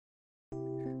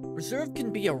Reserve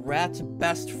can be a rat's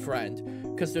best friend,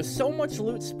 because there's so much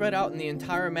loot spread out in the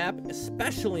entire map,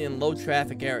 especially in low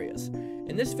traffic areas.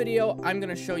 In this video, I'm going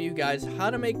to show you guys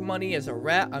how to make money as a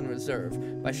rat on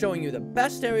Reserve, by showing you the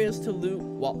best areas to loot,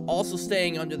 while also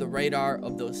staying under the radar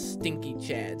of those stinky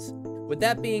chads. With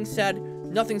that being said,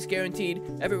 nothing's guaranteed,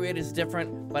 every raid is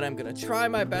different, but I'm going to try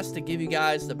my best to give you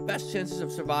guys the best chances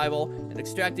of survival, and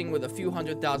extracting with a few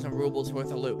 100,000 rubles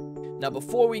worth of loot. Now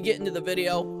before we get into the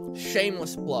video,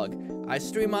 shameless plug. I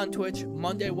stream on Twitch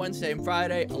Monday, Wednesday, and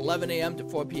Friday, 11 AM to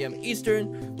 4 PM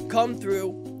Eastern. Come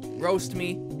through, roast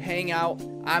me, hang out.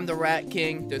 I'm the Rat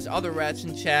King. There's other rats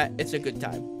in chat. It's a good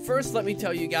time. First, let me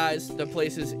tell you guys the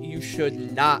places you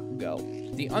should not go.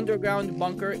 The underground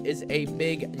bunker is a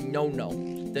big no-no.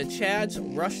 The chads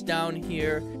rush down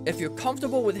here. If you're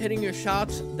comfortable with hitting your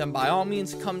shots, then by all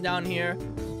means come down here.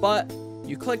 But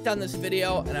you clicked on this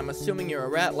video, and I'm assuming you're a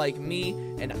rat like me,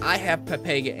 and I have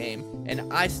Papega aim,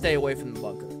 and I stay away from the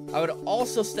bunker. I would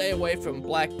also stay away from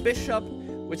Black Bishop,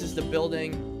 which is the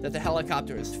building that the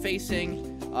helicopter is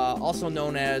facing, also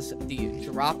known as the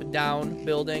drop-down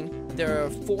building. There are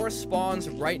 4 spawns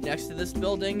right next to this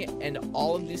building, and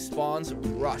all of these spawns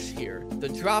rush here. The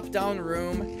drop-down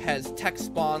room has tech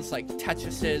spawns like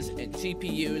Tetrises and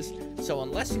GPUs, so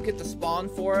unless you get the spawn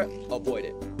for it, avoid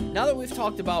it. Now that we've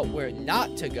talked about where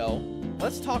not to go,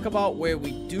 let's talk about where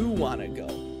we do want to go.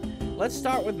 Let's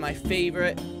start with my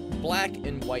favorite, Black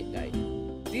and White Knight.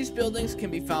 These buildings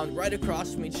can be found right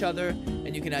across from each other,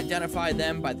 and you can identify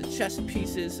them by the chest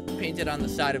pieces painted on the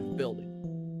side of the building.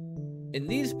 In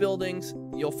these buildings,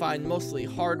 you'll find mostly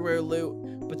hardware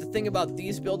loot, but the thing about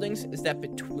these buildings is that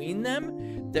between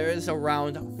them, there is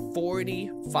around 40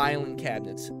 filing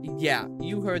cabinets. Yeah,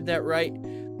 you heard that right.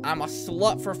 I'm a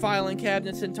slut for filing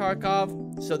cabinets in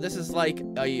Tarkov, so this is like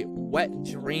a wet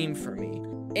dream for me.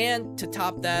 And to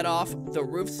top that off, the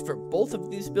roofs for both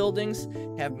of these buildings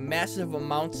have massive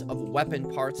amounts of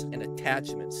weapon parts and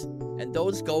attachments, and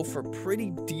those go for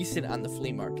pretty decent on the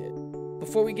flea market.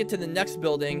 Before we get to the next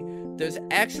building, there's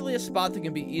actually a spot that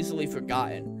can be easily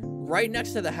forgotten. Right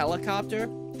next to the helicopter,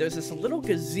 there's this little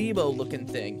gazebo looking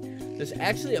thing. There's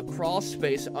actually a crawl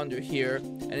space under here,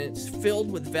 and it's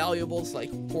filled with valuables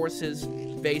like horses,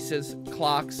 vases,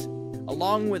 clocks.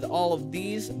 Along with all of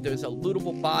these, there's a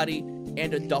lootable body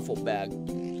and a duffel bag.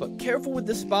 But careful with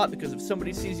this spot, because if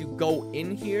somebody sees you go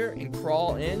in here and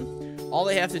crawl in, all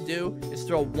they have to do is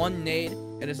throw one nade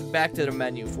and it's back to the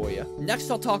menu for you.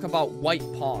 Next, I'll talk about White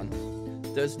Pawn.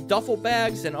 There's duffel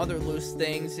bags and other loose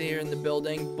things here in the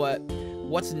building, but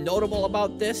what's notable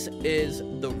about this is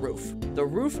the roof. The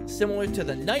roof, similar to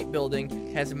the night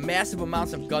building, has massive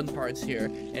amounts of gun parts here,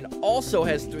 and also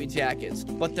has 3 jackets.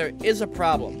 But there is a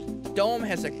problem. Dome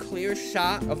has a clear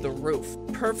shot of the roof,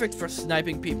 perfect for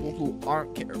sniping people who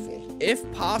aren't careful.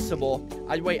 If possible,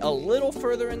 I'd wait a little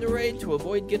further in the raid to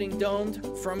avoid getting domed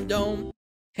from Dome.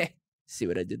 Heh, see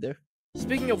what I did there?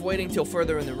 Speaking of waiting till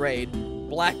further in the raid,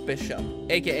 Black Bishop,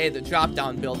 aka the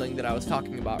drop-down building that I was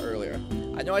talking about earlier.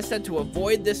 I know I said to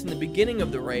avoid this in the beginning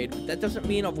of the raid, but that doesn't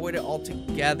mean avoid it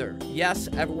altogether. Yes,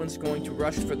 everyone's going to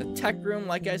rush for the tech room,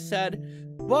 like I said,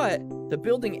 but the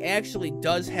building actually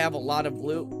does have a lot of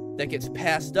loot that gets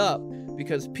passed up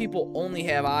because people only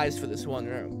have eyes for this one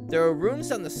room. There are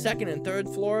rooms on the 2nd and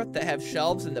 3rd floor that have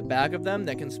shelves in the back of them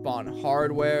that can spawn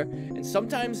hardware, and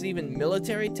sometimes even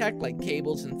military tech like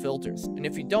cables and filters. And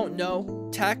if you don't know,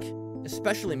 tech,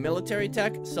 especially military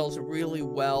tech, sells really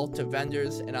well to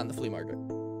vendors and on the flea market.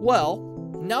 Well,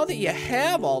 now that you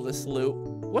have all this loot,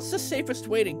 what's the safest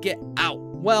way to get out?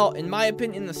 Well, in my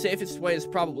opinion, the safest way is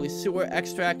probably sewer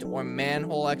extract or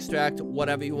manhole extract,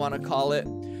 whatever you want to call it.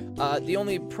 The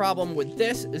only problem with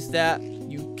this is that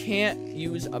you can't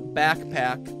use a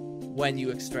backpack when you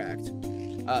extract.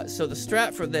 So the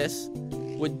strat for this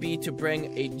would be to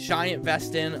bring a giant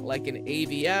vest in, like an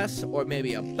AVS or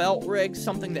maybe a belt rig,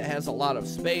 something that has a lot of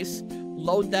space.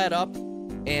 Load that up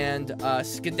and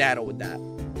skedaddle with that.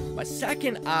 My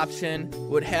second option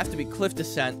would have to be cliff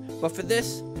descent, but for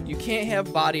this, you can't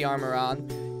have body armor on,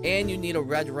 and you need a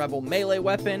Red Rebel melee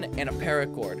weapon and a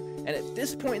paracord. And at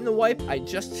this point in the wipe, I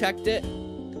just checked it,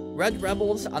 Red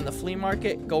Rebels on the flea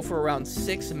market go for around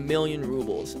 6 million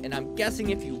rubles, and I'm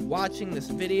guessing if you're watching this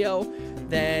video,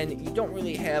 then you don't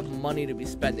really have money to be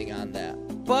spending on that.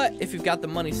 But if you've got the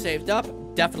money saved up,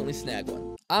 definitely snag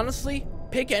one. Honestly,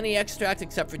 pick any extract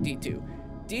except for D2.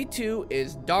 D2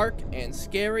 is dark and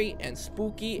scary and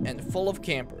spooky and full of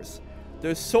campers.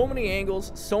 There's so many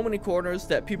angles, so many corners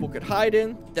that people could hide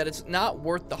in, that it's not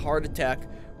worth the heart attack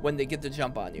when they get the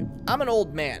jump on you. I'm an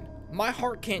old man. My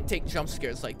heart can't take jump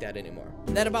scares like that anymore.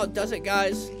 And that about does it,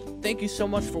 guys. Thank you so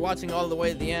much for watching all the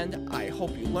way to the end. I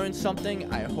hope you learned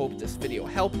something. I hope this video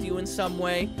helped you in some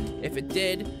way. If it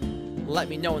did, let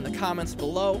me know in the comments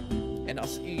below, and I'll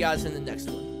see you guys in the next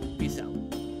one. Peace out.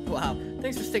 Wow,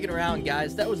 thanks for sticking around,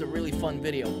 guys. That was a really fun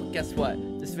video, but guess what?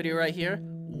 This video right here,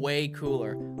 way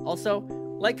cooler. Also,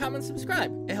 like, comment,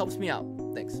 subscribe. It helps me out.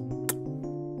 Thanks.